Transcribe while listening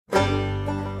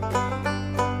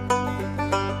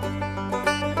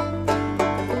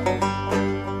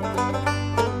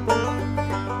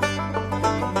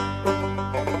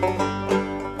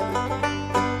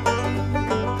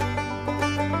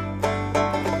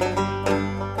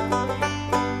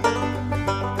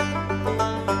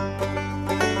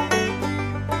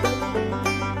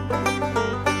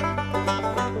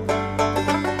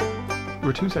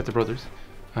we're two sets of brothers.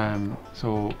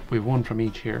 So we've one from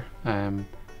each here.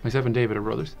 Myself and David are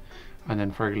brothers, and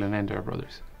then Fergal and Enda are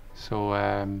brothers. So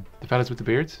the fellas with the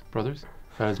beards, brothers.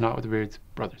 Fellas not with the beards,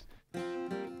 brothers.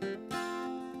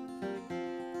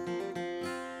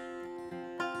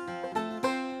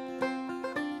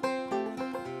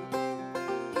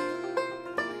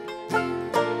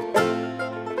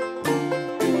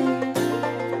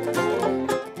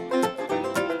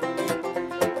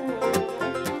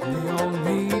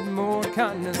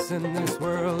 Kindness in this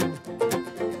world.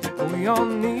 We all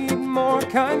need more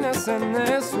kindness in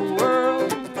this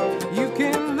world. You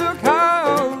can look high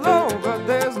or low, but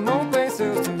there's no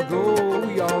places to go.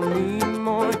 We all need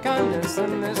more kindness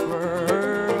in this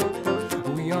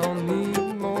world. We all need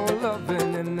more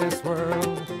loving in this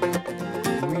world.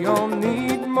 We all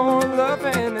need more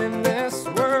loving in this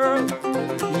world.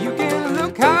 You can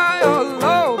look high or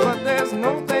low, but there's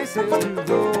no places to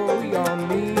go. We all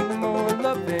need more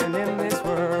loving in this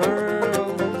world.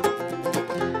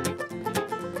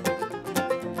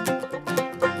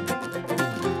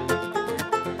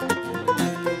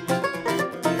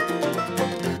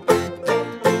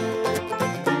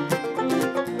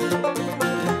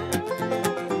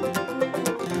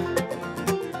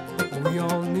 We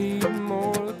all need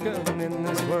more loving in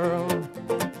this world.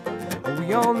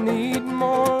 We all need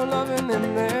more loving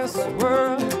in this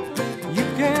world. You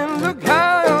can look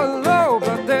high or low,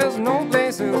 but there's no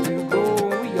places to go.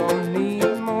 We all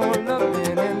need more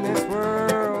loving in this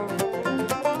world.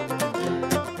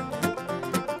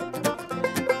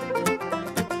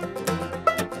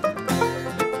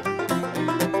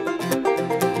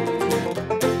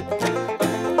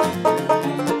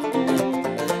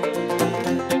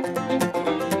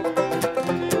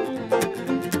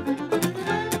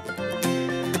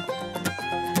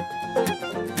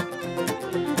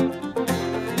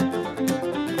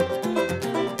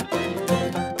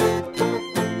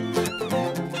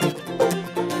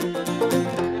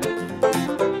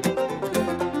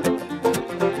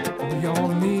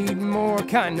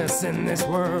 Kindness in this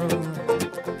world.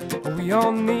 We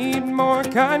all need more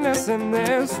kindness in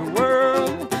this world.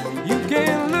 You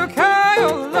can look high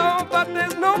or low, but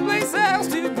there's no place else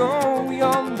to go. We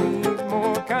all need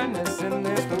more kindness in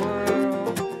this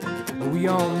world. We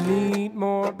all need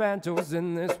more banjos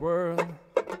in this world.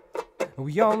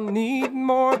 We all need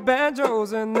more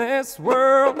banjos in this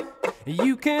world.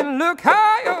 You can look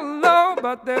high or low,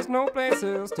 but there's no place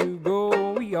else to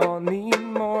go. We all need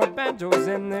more banjos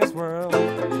in this world.